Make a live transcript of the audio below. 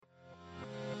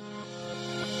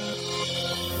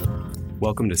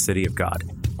Welcome to City of God,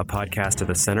 a podcast of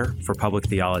the Center for Public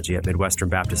Theology at Midwestern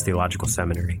Baptist Theological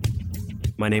Seminary.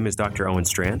 My name is Dr. Owen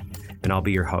Strand, and I'll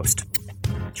be your host.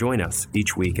 Join us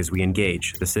each week as we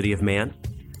engage the city of man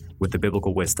with the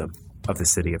biblical wisdom of the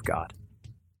city of God.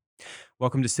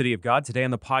 Welcome to City of God. Today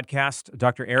on the podcast,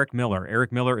 Dr. Eric Miller.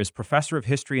 Eric Miller is professor of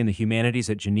history and the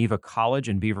humanities at Geneva College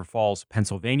in Beaver Falls,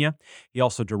 Pennsylvania. He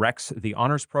also directs the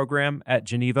honors program at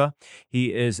Geneva.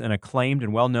 He is an acclaimed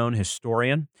and well-known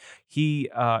historian. He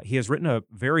has written a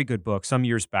very good book some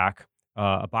years back,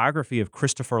 a biography of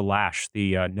Christopher Lasch,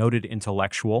 the noted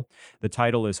intellectual. The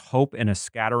title is Hope in a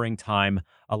Scattering Time,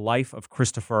 A Life of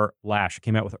Christopher Lasch. It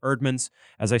came out with Erdman's,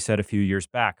 as I said, a few years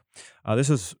back. This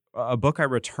is a book I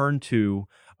returned to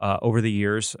over the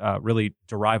years, really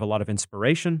derive a lot of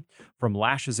inspiration from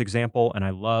Lasch's example, and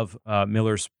I love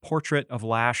Miller's portrait of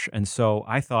Lasch, and so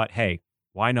I thought, hey,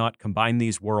 why not combine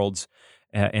these worlds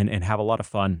and have a lot of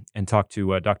fun and talk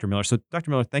to Dr. Miller. So,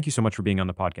 Dr. Miller, thank you so much for being on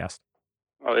the podcast.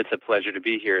 Oh, it's a pleasure to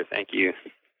be here. Thank you.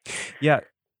 Yeah.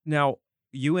 Now,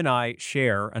 you and I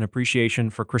share an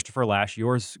appreciation for Christopher Lasch.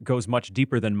 Yours goes much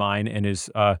deeper than mine and has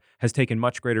taken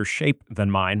much greater shape than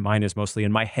mine. Mine is mostly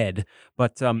in my head.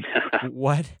 But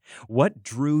what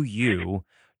drew you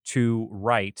to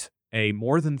write a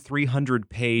more than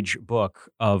 300-page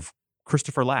book of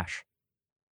Christopher Lasch?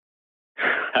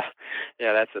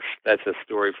 Yeah, that's a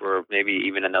story for maybe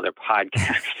even another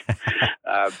podcast.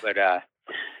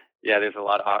 Yeah, there's a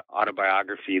lot of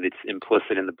autobiography that's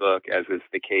implicit in the book, as is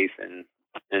the case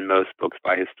in most books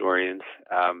by historians.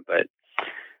 But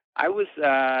I was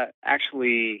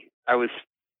I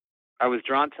was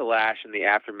drawn to Lasch in the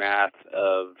aftermath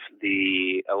of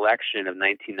the election of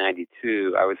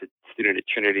 1992. I was a student at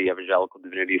Trinity Evangelical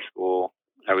Divinity School.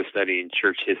 I was studying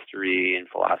church history and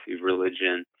philosophy of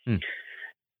religion.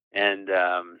 And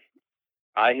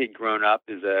I had grown up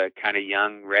as a kind of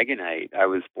young Reaganite. I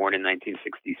was born in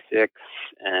 1966,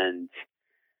 and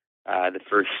the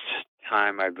first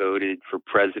time I voted for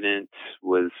president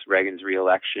was Reagan's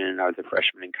reelection. I was a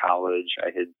freshman in college.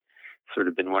 I had sort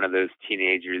of been one of those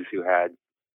teenagers who had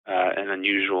an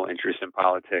unusual interest in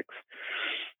politics.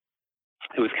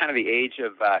 It was kind of the age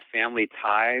of family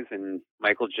ties and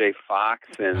Michael J. Fox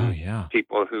and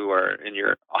people who are in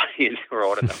your audience who are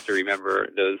old enough to remember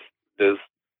those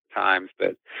times.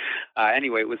 But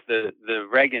anyway, it was the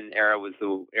Reagan era was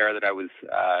the era that I was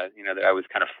that I was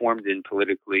kind of formed in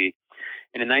politically.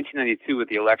 And in 1992, with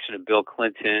the election of Bill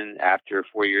Clinton after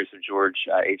 4 years of George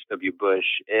H.W. Bush,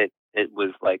 it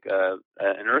was like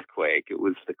an earthquake. It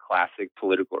was the classic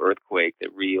political earthquake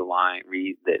that realigned,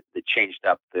 that changed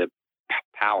up the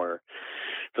power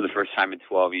for the first time in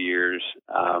 12 years.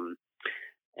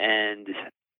 And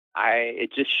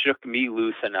it just shook me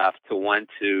loose enough to want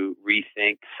to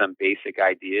rethink some basic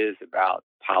ideas about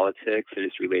politics and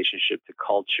its relationship to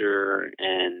culture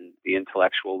and the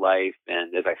intellectual life.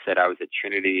 And as I said, I was at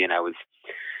Trinity, and I was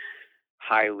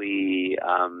highly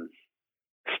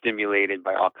stimulated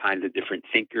by all kinds of different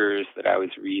thinkers that I was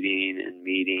reading and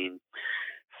meeting.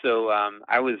 So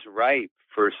I was ripe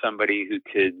for somebody who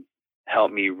could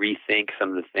help me rethink some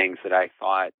of the things that I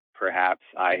thought perhaps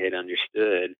I had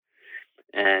understood.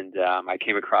 And I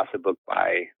came across a book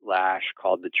by Lasch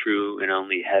called The True and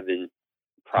Only Heaven,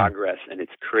 Progress and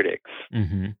Its Critics,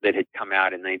 that had come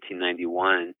out in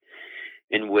 1991,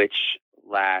 in which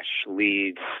Lasch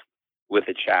leads with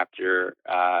a chapter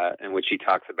in which he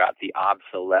talks about the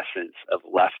obsolescence of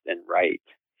left and right.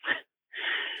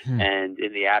 And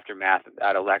in the aftermath of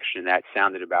that election, that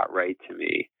sounded about right to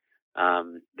me,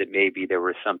 that maybe there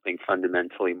was something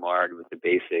fundamentally marred with the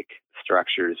basic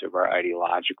structures of our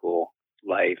ideological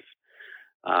life,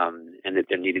 and that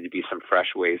there needed to be some fresh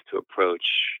ways to approach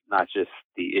not just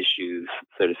the issues,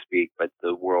 so to speak, but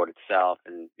the world itself,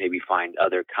 and maybe find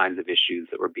other kinds of issues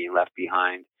that were being left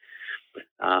behind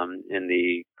in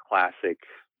the classic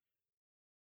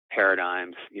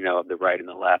paradigms, of the right and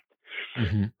the left.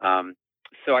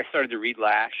 So I started to read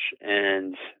Lasch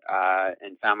and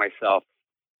found myself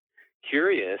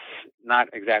curious, not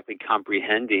exactly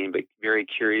comprehending, but very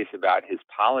curious about his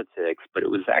politics. But it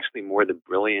was actually more the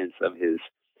brilliance of his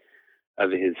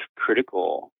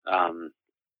critical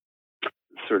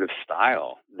sort of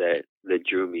style that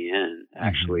drew me in.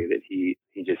 Actually, that he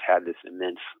just had this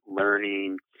immense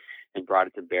learning and brought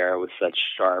it to bear with such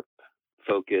sharp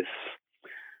focus,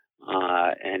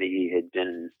 and he had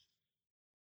been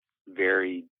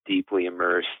very deeply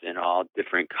immersed in all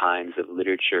different kinds of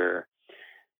literature.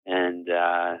 And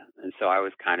so I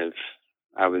was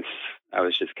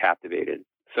just captivated.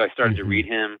 So I started to read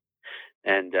him,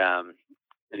 and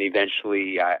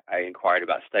eventually I inquired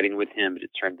about studying with him, but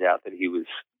it turned out that he was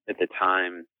at the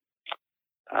time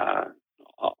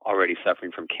already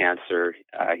suffering from cancer.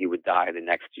 He would die the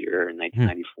next year in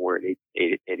 1994 at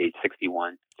age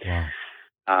 61. Wow.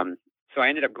 So I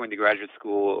ended up going to graduate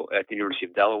school at the University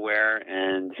of Delaware,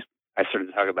 and I started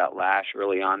to talk about Lasch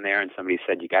early on there, and somebody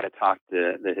said, you got to talk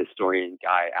to the historian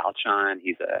Guy Alchon.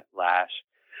 He's a Lasch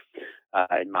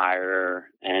admirer,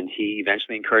 and he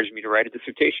eventually encouraged me to write a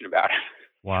dissertation about it.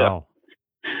 Wow.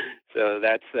 So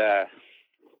that's the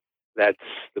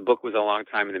book was a long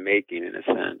time in the making, in a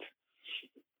sense.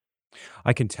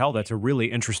 I can tell that's a really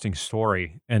interesting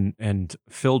story and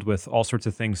filled with all sorts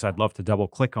of things I'd love to double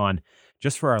click on.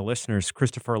 Just for our listeners,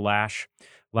 Christopher Lasch,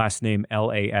 last name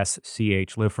Lasch,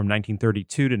 lived from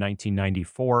 1932 to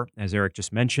 1994, as Eric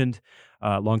just mentioned.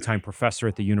 Longtime professor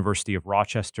at the University of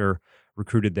Rochester,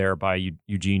 recruited there by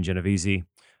Eugene Genovese,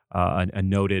 a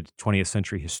noted 20th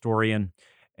century historian,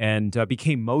 and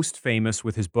became most famous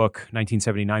with his book,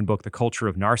 1979 book, The Culture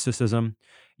of Narcissism.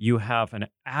 You have an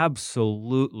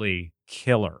absolutely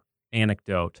killer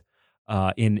anecdote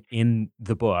in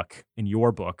the book, in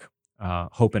your book,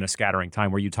 Hope in a Scattering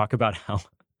Time, where you talk about how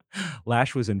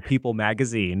Lasch was in People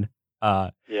magazine,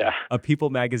 a People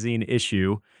magazine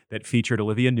issue that featured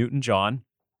Olivia Newton-John,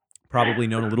 probably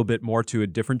known a little bit more to a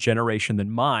different generation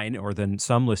than mine or than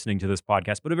some listening to this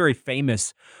podcast, but a very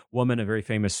famous woman, a very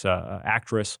famous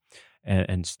actress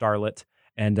and starlet.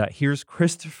 And here's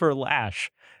Christopher Lasch,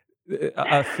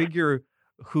 a figure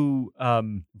who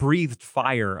breathed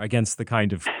fire against the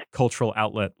kind of cultural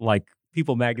outlet like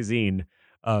People magazine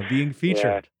being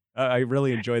featured. I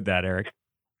really enjoyed that, Eric.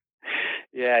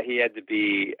 Yeah, he had to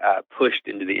be pushed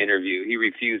into the interview. He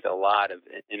refused a lot of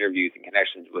interviews in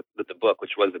connections with the book,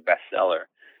 which was a bestseller.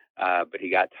 But he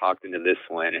got talked into this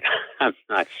one, and I'm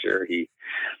not sure he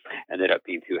ended up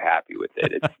being too happy with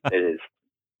it.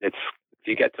 It's if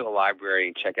you get to a library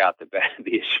and check out the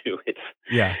issue,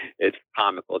 it's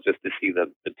comical just to see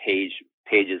the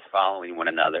pages following one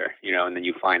another, and then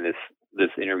you find this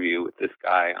interview with this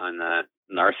guy on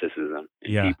narcissism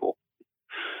in people.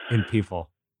 In people.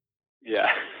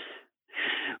 Yeah.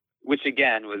 Which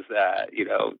again was,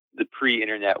 the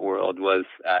pre-internet world was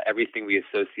everything we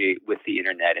associate with the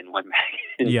internet in one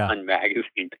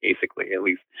magazine, basically, at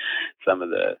least some of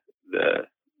the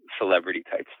celebrity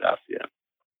type stuff. Yeah.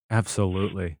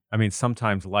 Absolutely. I mean,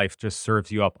 sometimes life just serves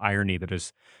you up irony that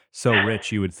is so rich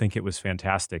you would think it was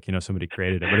fantastic. Somebody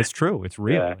created it, but it's true. It's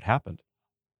real. Yeah. It happened.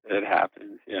 It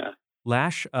happens. Yeah.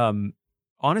 Lasch,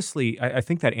 honestly, I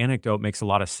think that anecdote makes a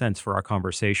lot of sense for our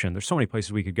conversation. There's so many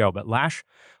places we could go, but Lasch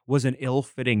was an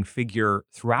ill-fitting figure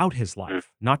throughout his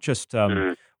life, not just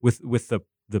with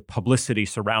the publicity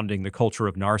surrounding the culture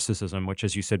of narcissism, which,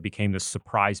 as you said, became this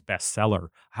surprise bestseller.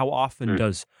 How often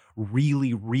does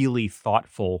really, really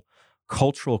thoughtful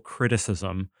cultural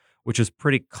criticism, which is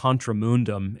pretty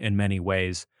contramundum in many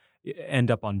ways, end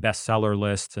up on bestseller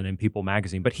lists and in People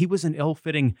magazine? But he was an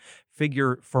ill-fitting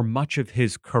figure for much of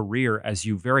his career, as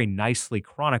you very nicely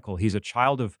chronicle. He's a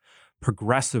child of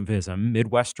progressivism,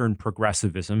 Midwestern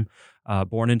progressivism,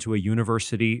 born into a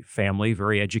university family,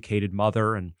 very educated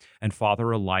mother and father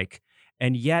alike.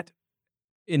 And yet,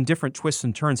 in different twists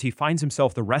and turns, he finds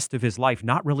himself the rest of his life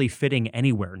not really fitting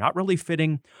anywhere, not really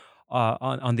fitting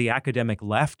on the academic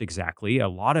left exactly. A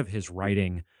lot of his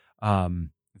writing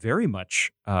very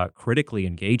much critically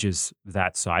engages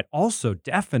that side. Also,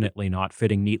 definitely not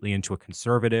fitting neatly into a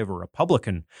conservative or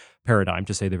Republican paradigm,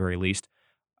 to say the very least.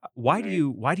 Why do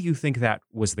you think that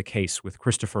was the case with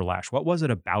Christopher Lasch? What was it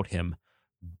about him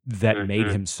that made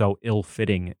him so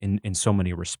ill-fitting in so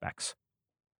many respects?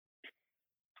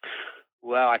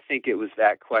 Well, I think it was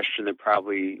that question that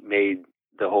probably made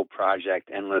the whole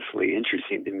project endlessly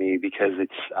interesting to me, because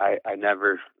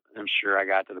I'm sure I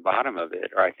got to the bottom of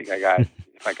it, or I think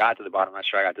if I got to the bottom, I'm not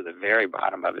sure I got to the very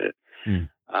bottom of it.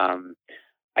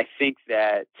 I think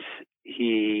that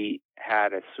he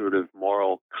had a sort of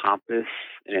moral compass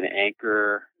and an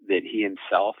anchor that he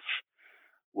himself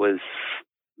was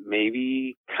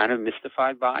maybe kind of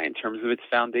mystified by in terms of its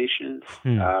foundations.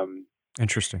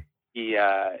 Interesting.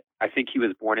 I think he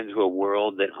was born into a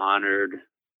world that honored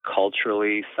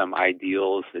culturally some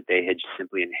ideals that they had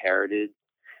simply inherited,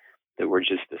 that were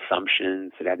just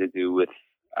assumptions that had to do with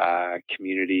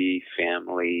community,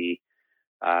 family,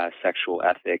 sexual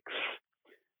ethics,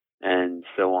 and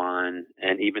so on.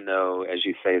 And even though, as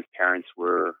you say, his parents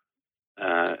were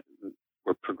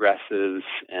progressives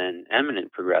and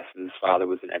eminent progressives, his father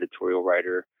was an editorial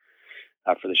writer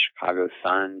for the Chicago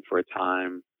Sun for a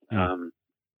time.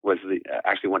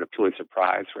 Actually won a Pulitzer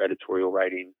Prize for editorial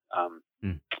writing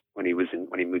when he moved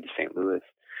to St. Louis.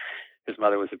 His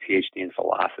mother was a PhD in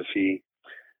philosophy,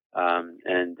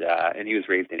 and he was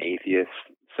raised an atheist.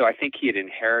 So I think he had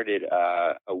inherited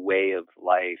a way of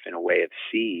life and a way of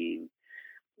seeing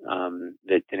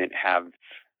that didn't have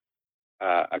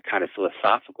a kind of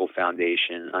philosophical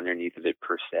foundation underneath of it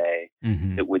per se,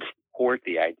 that would support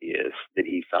the ideas that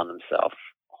he found himself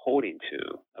holding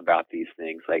to about these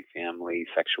things like family,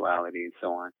 sexuality, and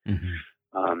so on.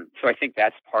 So I think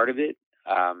that's part of it.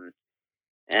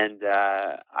 And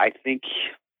I think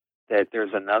that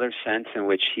there's another sense in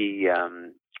which he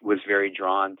was very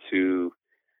drawn to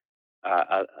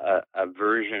a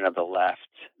version of the left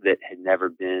that had never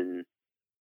been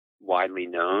widely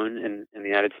known in the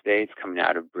United States, coming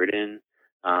out of Britain,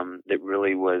 that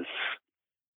really was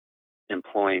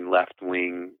employing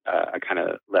a kind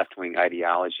of left-wing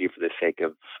ideology for the sake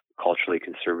of culturally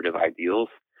conservative ideals,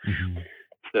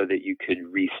 so that you could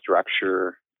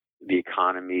restructure the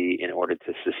economy in order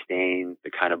to sustain the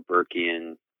kind of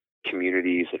Burkean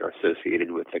communities that are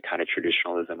associated with the kind of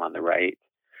traditionalism on the right.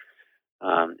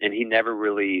 And he never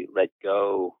really let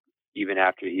go, even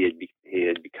after he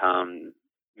had become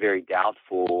very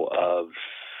doubtful of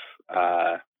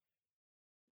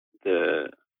the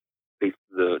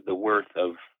worth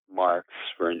of Marx,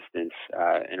 for instance,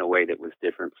 in a way that was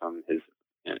different from his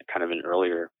kind of an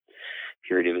earlier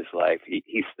period of his life.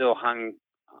 He still hung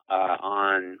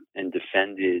on and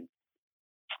defended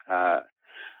a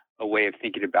way of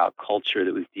thinking about culture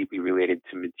that was deeply related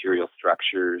to material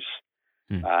structures,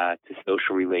 to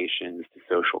social relations, to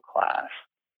social class.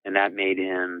 And that made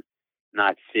him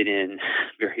not fit in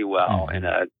very well in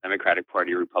a Democratic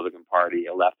Party, a Republican Party,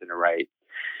 a left and a right,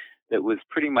 that was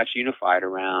pretty much unified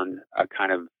around a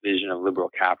kind of vision of liberal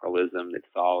capitalism that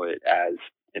saw it as,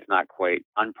 if not quite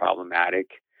unproblematic,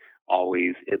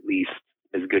 always at least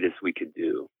as good as we could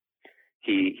do.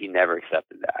 He never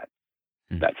accepted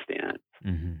that stance.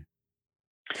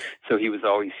 So he was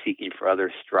always seeking for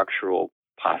other structural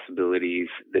possibilities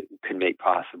that could make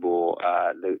possible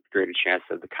the greater chance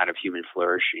of the kind of human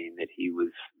flourishing that he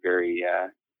was very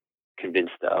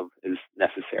convinced of is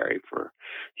necessary for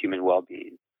human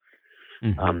well-being.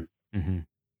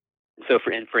 So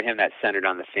for him, that centered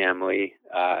on the family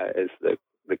as the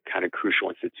kind of crucial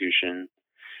institution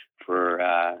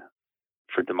for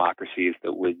democracies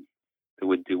that would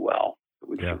do well, that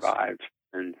would survive.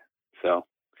 And so,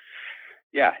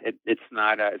 yeah, it's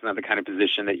not the kind of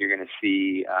position that you're going to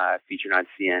see featured on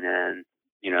CNN,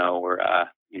 or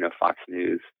Fox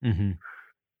News.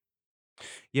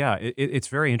 Yeah, it's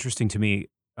very interesting to me.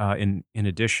 In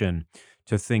addition,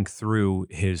 to think through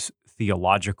his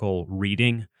theological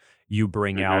reading, you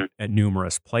bring out at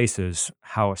numerous places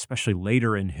how, especially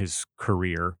later in his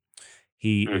career,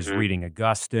 he is reading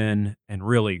Augustine and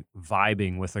really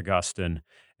vibing with Augustine.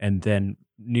 And then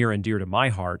near and dear to my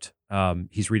heart,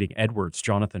 he's reading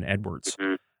Jonathan Edwards,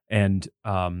 and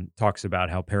talks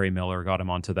about how Perry Miller got him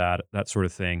onto that sort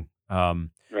of thing.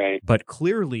 Right. But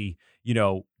clearly,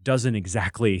 doesn't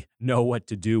exactly know what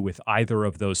to do with either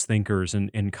of those thinkers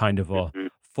in kind of a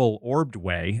full-orbed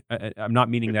way. I'm not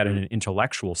meaning that in an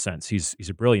intellectual sense. He's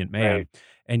a brilliant man. Right.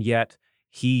 And yet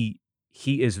he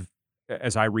is,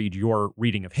 as I read your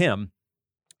reading of him,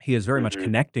 he is very much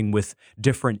connecting with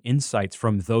different insights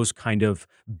from those kind of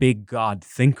big God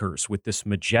thinkers with this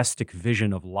majestic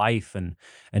vision of life and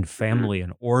family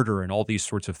and order and all these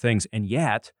sorts of things. And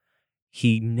yet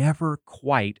he never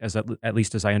quite, at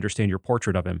least as I understand your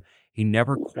portrait of him, he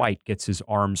never quite gets his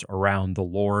arms around the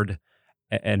Lord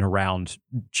and around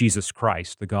Jesus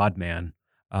Christ, the God-man.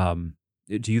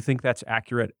 Do you think that's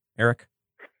accurate, Eric?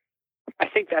 I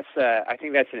think that's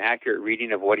an accurate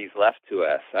reading of what he's left to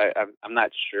us. I'm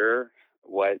not sure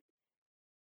what,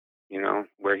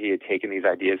 where he had taken these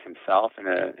ideas himself in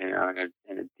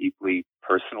a deeply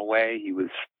personal way. He was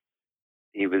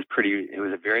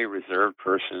a very reserved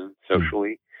person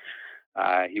socially.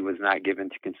 He was not given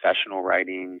to confessional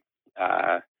writing,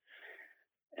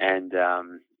 and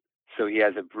so he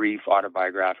has a brief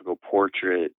autobiographical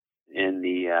portrait in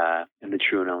the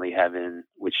True and Only Heaven,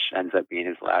 which ends up being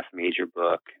his last major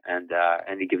book, and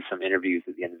he gives some interviews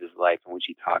at the end of his life in which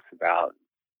he talks about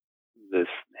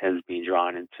his being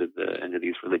drawn into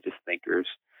these religious thinkers.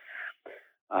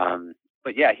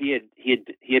 But yeah, he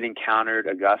had encountered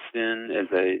Augustine as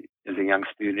a young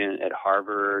student at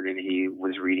Harvard, and he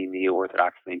was reading the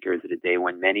Orthodox thinkers at a day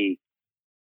when many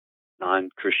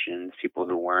non-Christians, people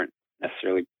who weren't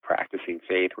necessarily practicing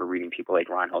faith, were reading people like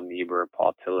Reinhold Niebuhr,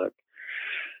 Paul Tillich.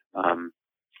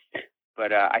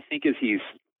 But I think as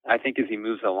he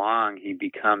moves along, he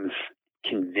becomes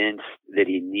convinced that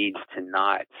he needs to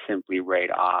not simply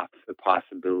write off the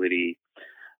possibility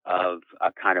of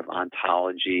a kind of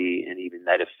ontology and even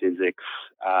metaphysics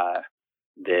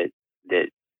that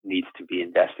needs to be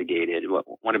investigated.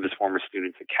 One of his former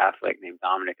students, a Catholic named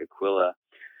Dominic Aquila,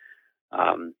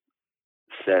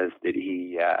 says that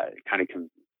he kind of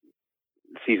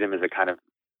sees him as a kind of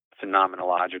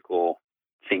phenomenological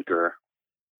thinker,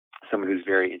 someone who's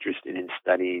very interested in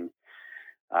studying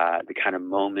the kind of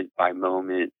moment by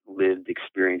moment lived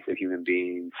experience of human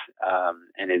beings.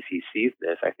 And as he sees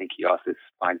this, I think he also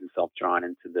finds himself drawn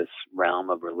into this realm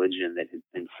of religion that has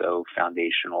been so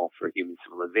foundational for human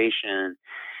civilization,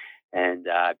 and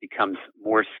becomes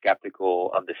more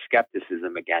skeptical of the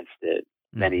skepticism against it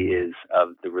than he is of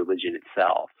the religion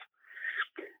itself.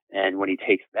 And when he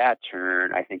takes that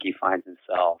turn, I think he finds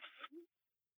himself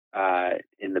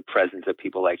in the presence of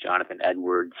people like Jonathan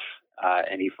Edwards,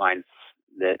 and he finds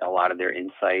that a lot of their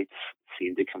insights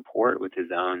seem to comport with his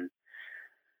own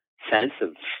sense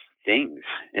of things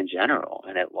in general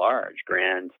and at large,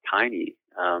 grand, tiny.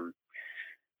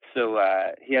 So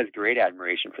he has great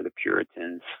admiration for the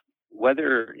Puritans.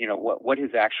 Whether, what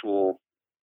his actual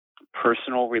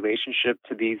personal relationship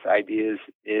to these ideas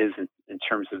is in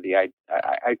terms of the, I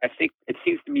think it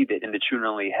seems to me that in The True and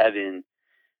Only Heaven,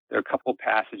 there are a couple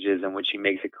passages in which he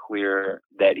makes it clear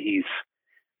that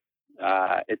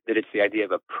that it's the idea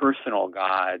of a personal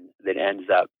God that ends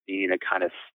up being a kind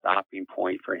of stopping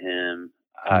point for him,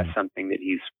 something that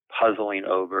he's puzzling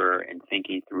over and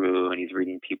thinking through, and he's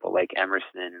reading people like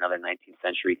Emerson and other 19th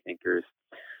century thinkers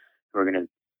who are going to,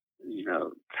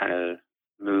 kind of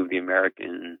move the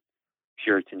American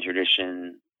Puritan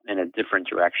tradition in a different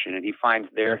direction. And he finds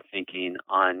their thinking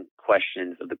on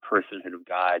questions of the personhood of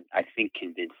God, I think,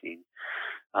 convincing.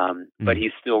 But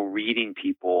he's still reading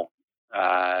people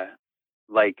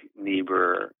like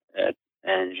Niebuhr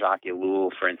and Jacques Ellul,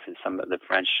 for instance, some of the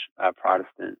French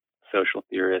Protestant social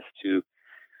theorists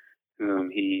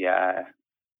whom he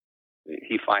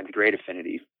finds great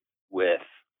affinity with.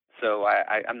 So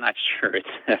I'm not sure.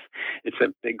 It's a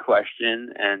big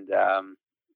question, and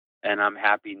I'm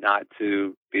happy not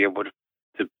to be able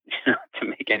to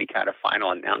make any kind of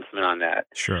final announcement on that.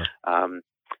 Sure.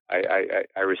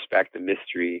 I respect the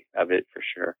mystery of it for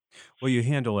sure. Well, you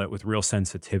handle it with real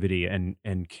sensitivity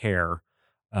and care.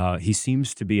 He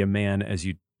seems to be a man, as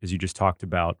you just talked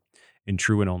about in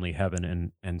True and Only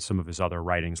Heaven and some of his other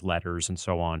writings, letters and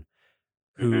so on,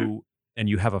 who, and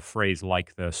you have a phrase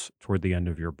like this toward the end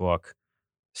of your book,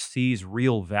 sees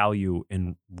real value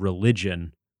in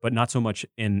religion, but not so much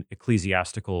in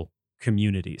ecclesiastical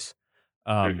communities.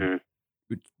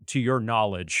 To your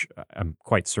knowledge, I'm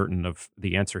quite certain of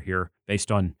the answer here,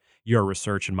 based on your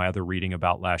research and my other reading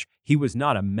about Lasch. He was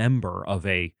not a member of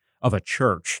a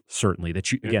church, certainly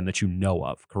that you know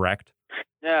of, correct?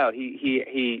 No,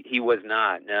 he was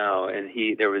not. No, and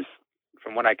there was,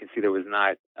 from what I can see, there was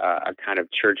not a kind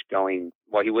of church going.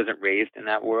 Well, he wasn't raised in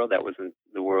that world. That wasn't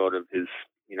the world of his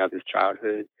his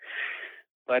childhood.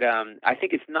 But I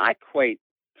think it's not quite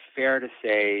fair to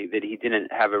say that he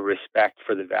didn't have a respect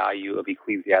for the value of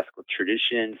ecclesiastical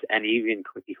traditions and even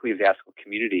ecclesiastical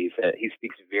communities. He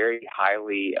speaks very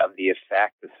highly of the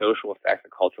effect, the social effects, the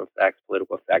cultural effects,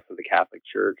 political effects of the Catholic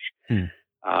Church.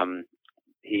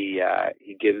 He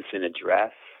gives an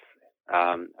address,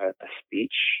 a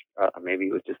speech, maybe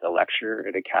it was just a lecture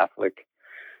at a Catholic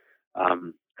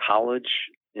college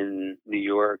in New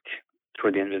York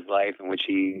toward the end of his life, in which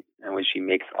he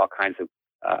makes all kinds of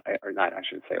or not, I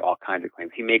shouldn't say all kinds of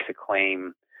claims. He makes a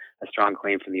strong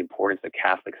claim for the importance of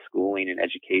Catholic schooling and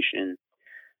education.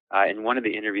 In one of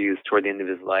the interviews toward the end of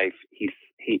his life,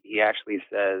 he actually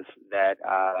says that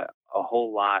a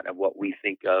whole lot of what we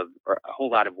think of, or a whole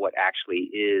lot of what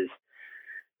actually is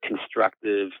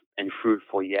constructive and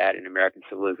fruitful yet in American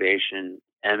civilization,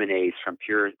 emanates from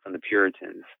the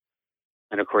Puritans.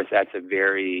 And of course, that's a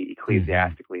very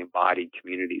ecclesiastically embodied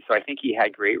community. So I think he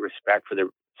had great respect for the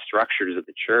structures of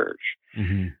the church.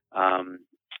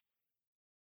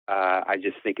 I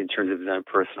just think in terms of his own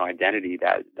personal identity,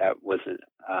 that wasn't,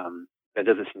 that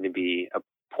doesn't seem to be a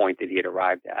point that he had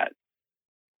arrived at.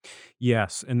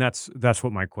 Yes, and that's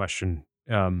what my question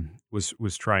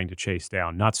was trying to chase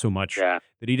down. Not so much that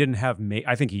he didn't have.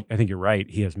 I think you're right.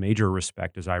 He has major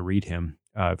respect as I read him.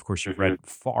 Of course, you've read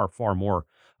far more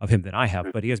of him than I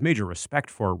have, but he has major respect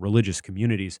for religious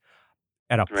communities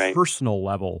at a personal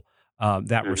level.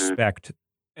 That respect,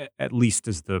 at least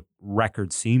as the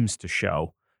record seems to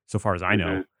show, so far as I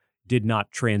know, did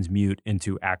not transmute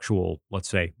into actual, let's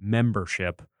say,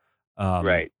 membership,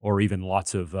 or even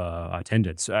lots of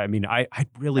attendance. I mean, I'd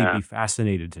really be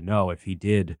fascinated to know if he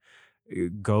did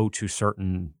go to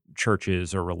certain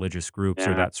churches or religious groups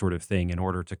or that sort of thing in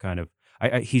order to kind of.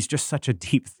 He's just such a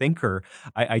deep thinker.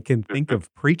 I can think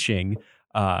of preaching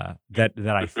that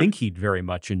I think he'd very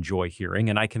much enjoy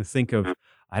hearing, and I can think of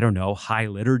I don't know, high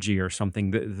liturgy or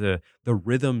something. The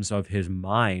rhythms of his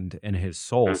mind and his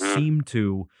soul Hmm. seem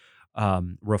to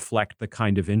reflect the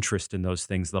kind of interest in those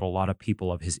things that a lot of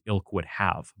people of his ilk would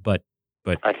have. But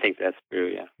I think that's true.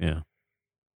 Yeah. yeah.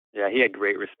 Yeah. He had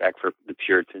great respect for the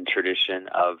Puritan tradition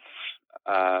of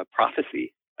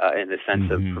prophecy in the sense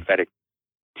of Hmm. prophetic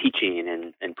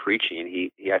teaching and preaching.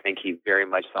 I think he very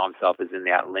much saw himself as in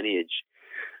that lineage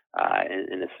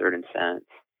in a certain sense.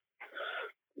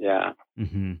 Yeah.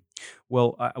 Hmm.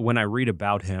 Well, when I read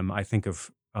about him, I think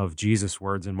of Jesus'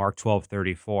 words in Mark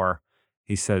 12:34.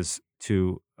 He says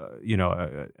to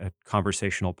a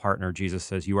conversational partner, Jesus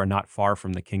says, "You are not far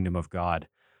from the kingdom of God."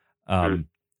 Mm, Um,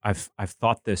 I've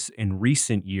thought this in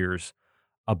recent years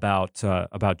about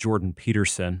Jordan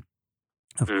Peterson,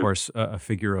 of mm, course, a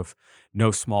figure of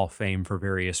no small fame for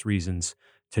various reasons.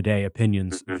 Today,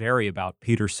 opinions mhm, vary about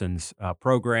Peterson's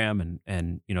program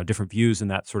and different views and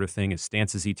that sort of thing, his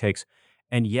stances he takes,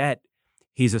 and yet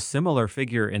he's a similar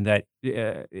figure in that,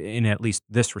 in at least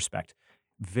this respect,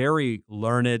 very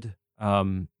learned,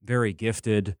 very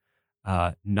gifted,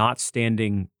 not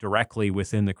standing directly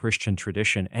within the Christian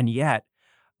tradition, and yet,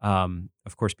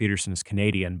 of course, Peterson is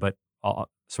Canadian, but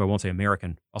so I won't say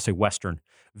American, I'll say Western,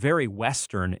 very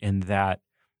Western in that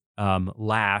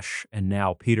Lasch and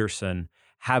now Peterson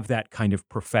have that kind of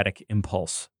prophetic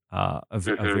impulse, a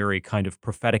mhm, very kind of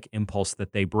prophetic impulse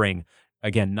that they bring.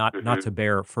 Again, not mhm, to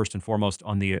bear first and foremost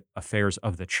on the affairs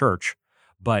of the church,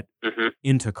 but mhm,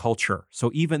 into culture.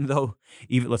 So even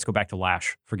let's go back to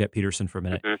Lasch, forget Peterson for a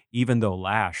minute. mhm, Even though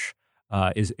Lasch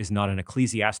is not an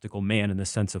ecclesiastical man in the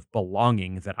sense of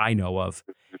belonging that I know of,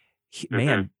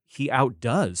 mhm, he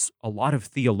outdoes a lot of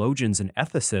theologians and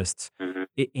ethicists mhm,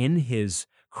 in his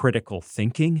critical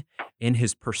thinking, in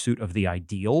his pursuit of the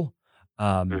ideal,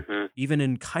 mhm, even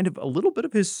in kind of a little bit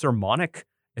of his sermonic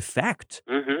effect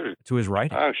mhm. to his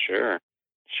writing. Oh, sure.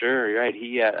 Sure, you're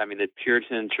right. I mean, the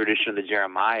Puritan tradition of the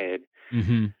Jeremiad,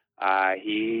 Hmm.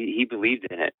 he believed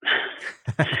in it.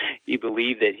 He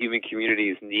believed that human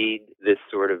communities need this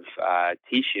sort of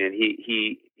teaching,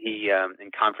 and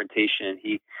in confrontation,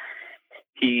 he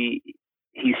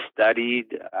he studied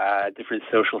different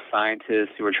social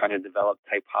scientists who were trying to develop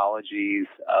typologies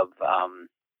of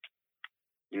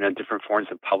different forms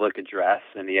of public address,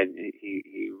 and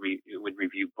would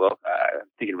review book.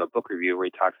 Thinking of a book review where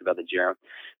he talks about the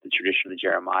tradition of the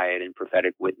Jeremiad and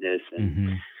prophetic witness, and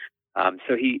Hmm.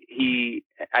 so he.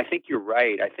 I think you're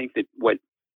right. I think that what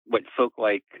folk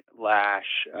like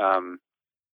Lash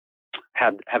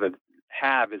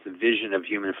have is a vision of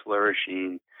human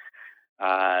flourishing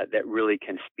that really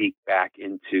can speak back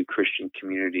into Christian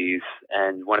communities.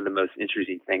 And one of the most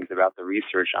interesting things about the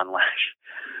research on Lash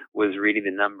was reading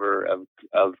the number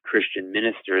of Christian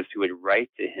ministers who would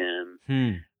write to him,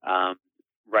 Hmm. um,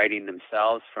 writing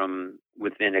themselves from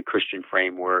within a Christian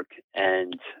framework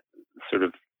and sort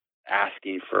of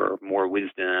asking for more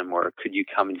wisdom, or could you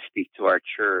come and speak to our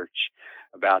church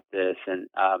about this? And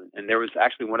there was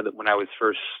actually when I was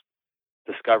first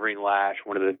discovering Lash,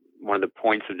 one of the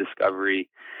points of discovery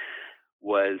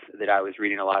was that I was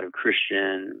reading a lot of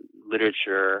Christian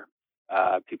literature,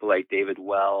 people like David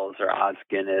Wells or Os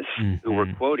Guinness, who were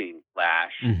Hmm. quoting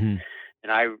Lash, Hmm.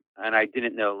 and I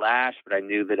didn't know Lash, but I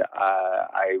knew that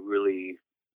I really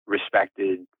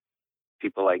respected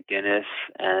people like Guinness,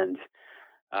 and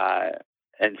uh,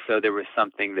 and so there was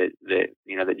something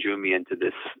that drew me into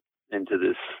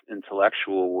this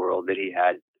intellectual world that he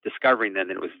had. Discovering then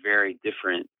that it was very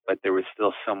different, but there was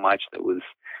still so much that was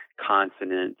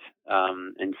consonant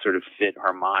and sort of fit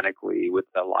harmonically with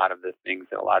a lot of the things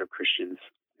that a lot of Christians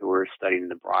who were studying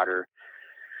the broader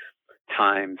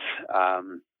times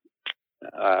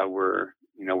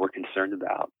were concerned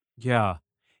about. Yeah,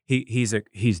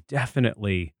 he's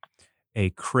definitely a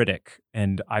critic,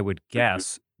 and I would Hmm.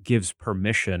 guess gives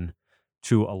permission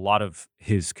to a lot of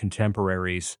his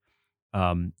contemporaries,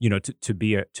 to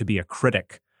be a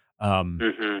critic,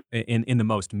 Hmm. in the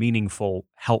most meaningful,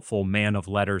 helpful man of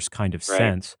letters kind of Right.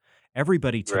 sense.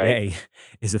 Everybody Right. today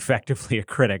is effectively a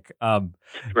critic.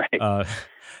 Right. Uh,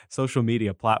 social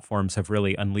media platforms have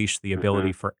really unleashed the Hmm.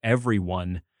 ability for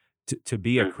everyone to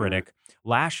be a Hmm. critic.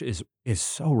 Lash is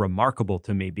so remarkable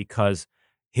to me because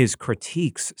his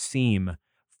critiques seem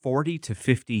 40 to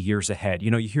 50 years ahead.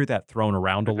 You hear that thrown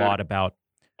around a Hmm. lot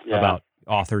Yeah. about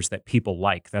authors that people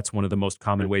like. That's one of the most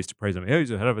common ways to praise him. Hey,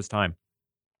 he's ahead of his time.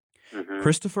 Hmm.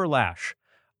 Christopher Lasch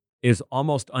is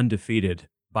almost undefeated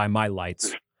by my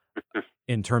lights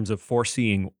in terms of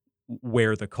foreseeing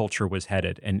where the culture was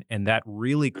headed, and that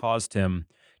really caused him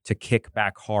to kick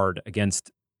back hard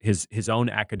against his own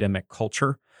academic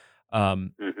culture.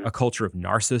 Mm-hmm. a culture of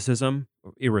narcissism,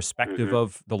 irrespective Mm-hmm.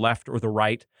 of the left or the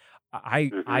right.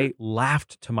 Mm-hmm. I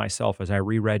laughed to myself as I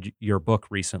reread your book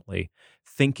recently,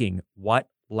 thinking what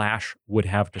Lasch would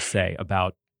have to say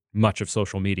about much of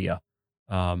social media.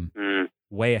 Um, Mm.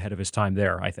 Way ahead of his time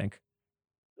there, I think.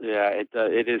 Yeah,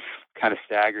 it is kind of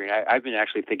staggering. I've been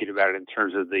actually thinking about it in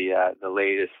terms of the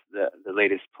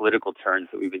latest political turns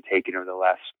that we've been taking over the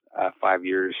last 5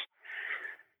 years,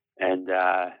 and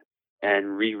uh,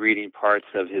 and rereading parts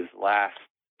of his last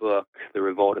book, The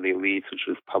Revolt of the Elites, which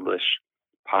was published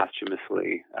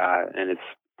posthumously, and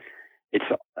it's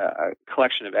a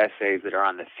collection of essays that are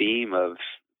on the theme of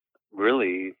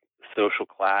really social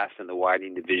class and the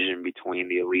widening division between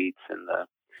the elites and the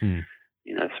Hmm.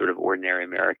 sort of ordinary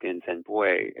Americans. And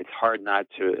boy, it's hard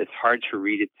to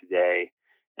read it today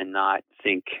and not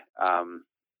think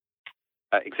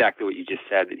exactly what you just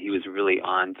said, that he was really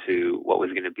on to what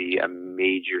was going to be a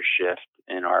major shift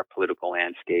in our political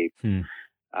landscape Hmm.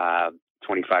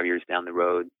 25 years down the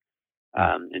road,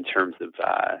 Hmm. in terms of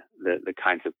the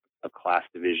kinds of class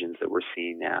divisions that we're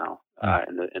seeing now,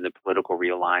 Hmm. and the political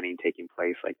realigning taking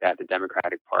place like that. The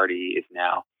Democratic Party is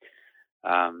now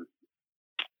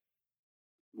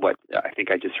what I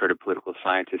think I just heard a political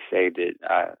scientist say,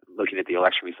 that looking at the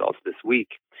election results this week,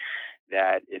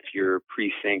 that if your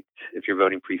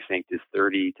voting precinct is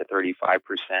 30 to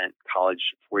 35%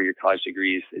 four-year college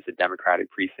degrees, is a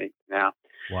Democratic precinct now.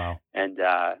 Wow. And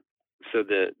so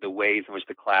the ways in which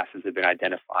the classes have been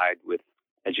identified with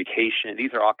education,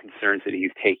 these are all concerns that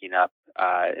he's taking up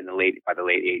by the late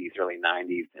 80s, early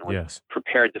 90s, and was Yes.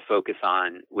 prepared to focus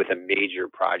on with a major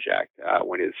project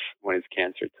when his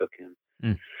cancer took him.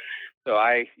 Mm. So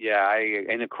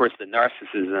and of course the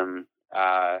narcissism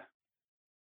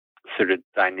sort of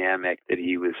dynamic that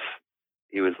he was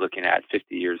looking at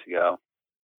 50 years ago,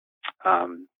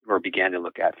 or began to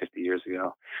look at 50 years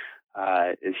ago,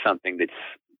 is something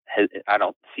I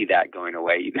don't see that going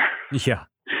away either. Yeah.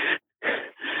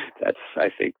 I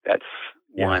think that's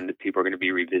Yeah. one that people are going to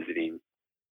be revisiting.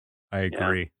 I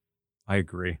agree. I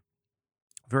agree.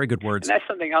 Very good words. And that's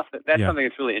something else something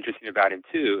that's really interesting about him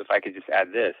too. If I could just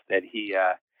add this, that he,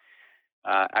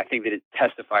 I think that it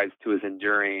testifies to his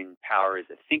enduring power as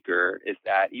a thinker, is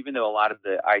that even though a lot of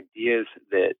the ideas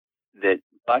that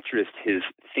buttressed his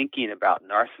thinking about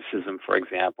narcissism, for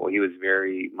example, he was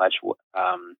very much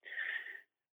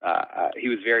he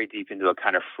was very deep into a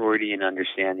kind of Freudian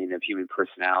understanding of human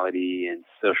personality and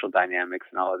social dynamics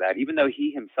and all of that. Even though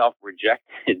he himself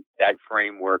rejected that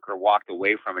framework, or walked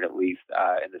away from it at least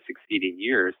in the succeeding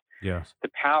years, Yes. the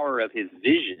power of his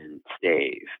vision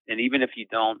stays. And even if you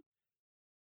don't,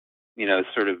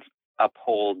 sort of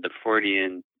uphold the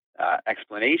Freudian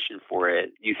explanation for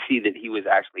it, you see that he was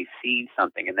actually seeing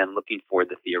something and then looking for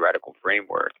the theoretical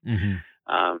framework.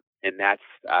 Mm-hmm. And that's,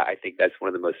 I think that's one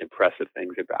of the most impressive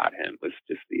things about him, was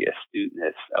just the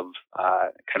astuteness of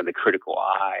kind of the critical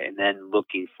eye, and then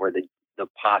looking for the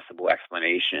possible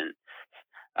explanation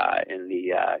in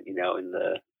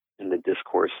the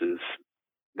discourses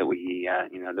that we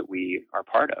are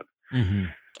part of. Mm-hmm.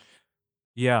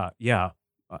 Yeah. Yeah.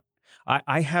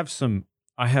 I have some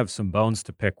bones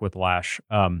to pick with Lasch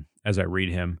as I read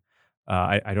him.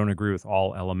 I don't agree with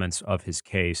all elements of his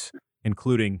case,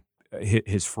 including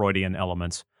his Freudian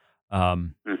elements,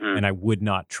 Mm-hmm. and I would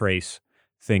not trace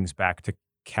things back to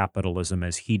capitalism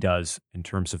as he does in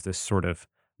terms of this sort of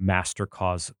master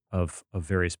cause of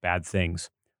various bad things.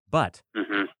 But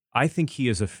Mm-hmm. I think he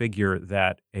is a figure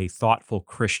that a thoughtful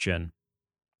Christian,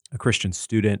 a Christian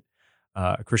student,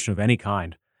 a Christian of any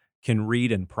kind, can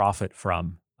read and profit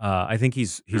from. I think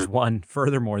he's one,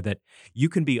 furthermore, that you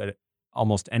can be at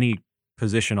almost any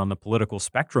position on the political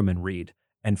spectrum and read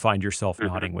and find yourself Mm-hmm.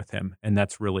 nodding with him, and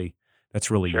that's really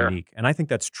Sure. unique. And I think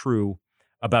that's true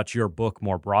about your book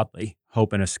more broadly,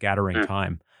 Hope in a Scattering Mm.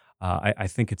 Time. I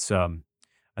think it's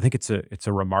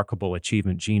a remarkable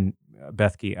achievement. Jean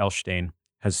Bethke Elshtain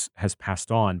has passed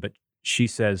on, but she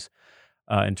says,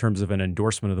 in terms of an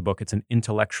endorsement of the book, it's an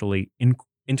intellectual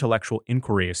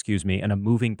inquiry, and a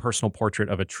moving personal portrait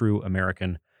of a true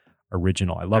American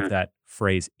original. I love that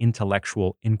phrase,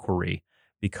 intellectual inquiry,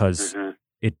 because Mm-hmm.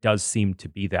 it does seem to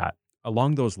be that.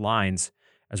 Along those lines,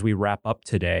 as we wrap up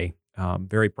today,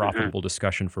 very profitable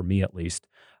discussion for me at least.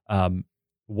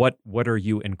 What are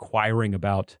you inquiring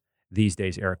about these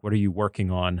days, Eric? What are you working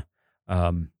on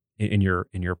in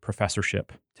your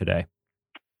professorship today?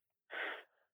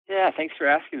 Yeah, thanks for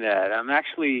asking that. I'm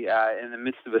actually in the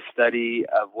midst of a study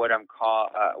of what I'm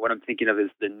thinking of as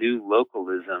the new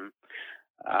localism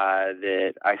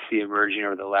that I see emerging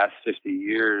over the last 50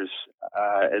 years,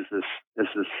 as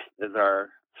our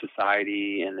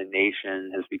society and the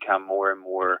nation has become more and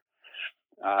more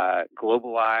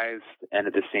globalized and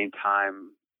at the same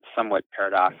time somewhat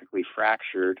paradoxically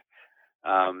fractured.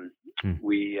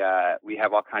 We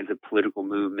have all kinds of political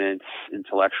movements,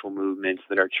 intellectual movements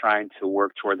that are trying to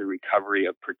work toward the recovery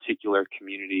of particular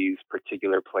communities,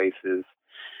 particular places.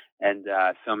 And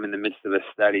so I'm in the midst of a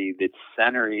study that's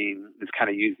kind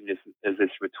of using this as this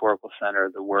rhetorical center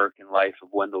of the work and life of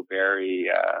Wendell Berry,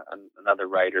 another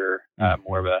writer,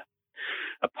 more of a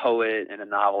poet and a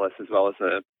novelist, as well as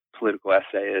a political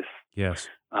essayist. Yes.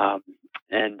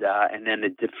 And then the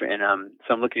different,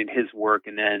 so I'm looking at his work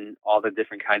and then all the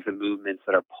different kinds of movements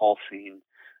that are pulsing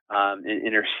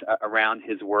around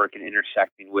his work and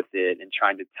intersecting with it, and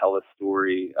trying to tell a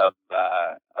story of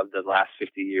the last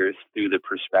 50 years through the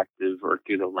perspective or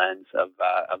through the lens of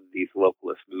these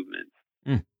localist movements.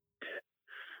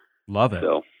 Love it.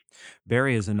 So,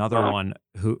 Barry is another one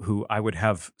who I would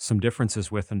have some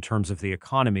differences with in terms of the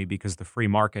economy, because the free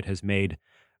market has made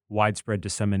widespread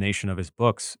dissemination of his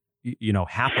books,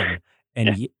 happen,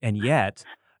 and yet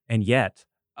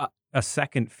a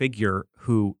second figure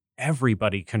who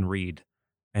everybody can read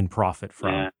and profit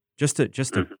from. Yeah. Just a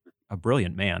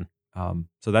brilliant man.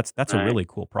 So that's Right. a really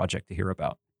cool project to hear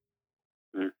about.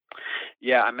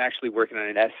 Yeah, I'm actually working on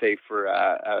an essay for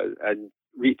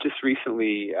just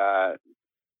recently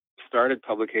started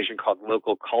publication called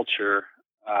Local Culture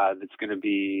that's going to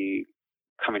be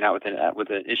coming out with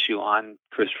an issue on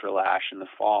Christopher Lasch in the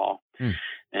fall.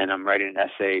 And I'm writing an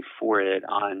essay for it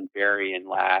on Berry and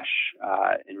Lasch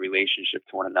in relationship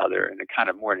to one another, in a kind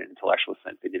of more in an intellectual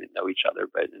sense. They didn't know each other,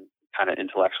 but in kind of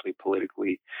intellectually,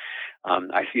 politically,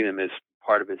 I see them as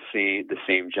part of the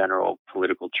same general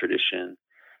political tradition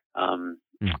of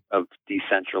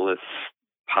decentralist,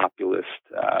 populist,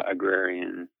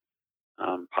 agrarian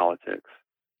politics.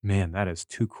 Man, that is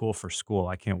too cool for school.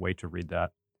 I can't wait to read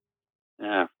that.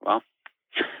 Yeah, well,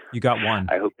 you got one.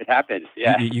 I hope it happens.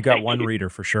 Yeah, you got one reader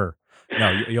for sure.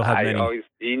 No, you'll have many.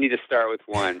 You need to start with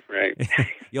one, right?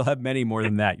 You'll have many more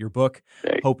than that. Your book,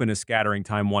 Hope in a Scattering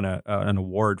Time, won an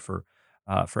award for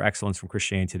excellence from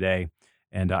Christianity Today,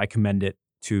 and I commend it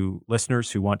to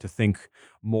listeners who want to think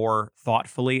more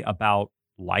thoughtfully about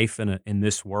life in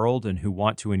this world, and who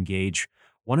want to engage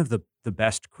one of the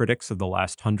best critics of the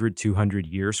last 100, 200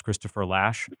 years, Christopher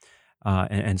Lasch.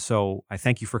 And so I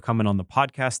thank you for coming on the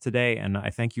podcast today, and I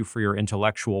thank you for your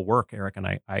intellectual work, Eric, and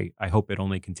I hope it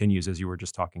only continues, as you were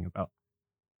just talking about.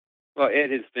 Well, it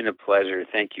has been a pleasure.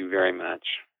 Thank you very much.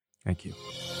 Thank you.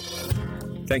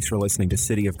 Thanks for listening to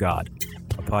City of God,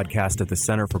 a podcast at the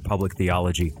Center for Public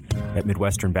Theology at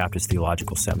Midwestern Baptist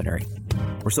Theological Seminary.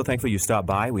 We're so thankful you stopped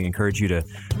by. We encourage you to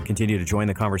continue to join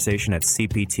the conversation at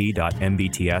cpt.mbts.edu,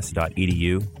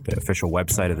 the official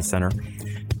website of the center.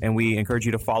 And we encourage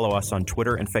you to follow us on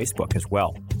Twitter and Facebook as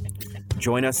well.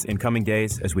 Join us in coming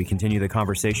days as we continue the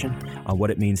conversation on what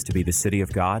it means to be the city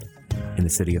of God in the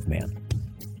city of man.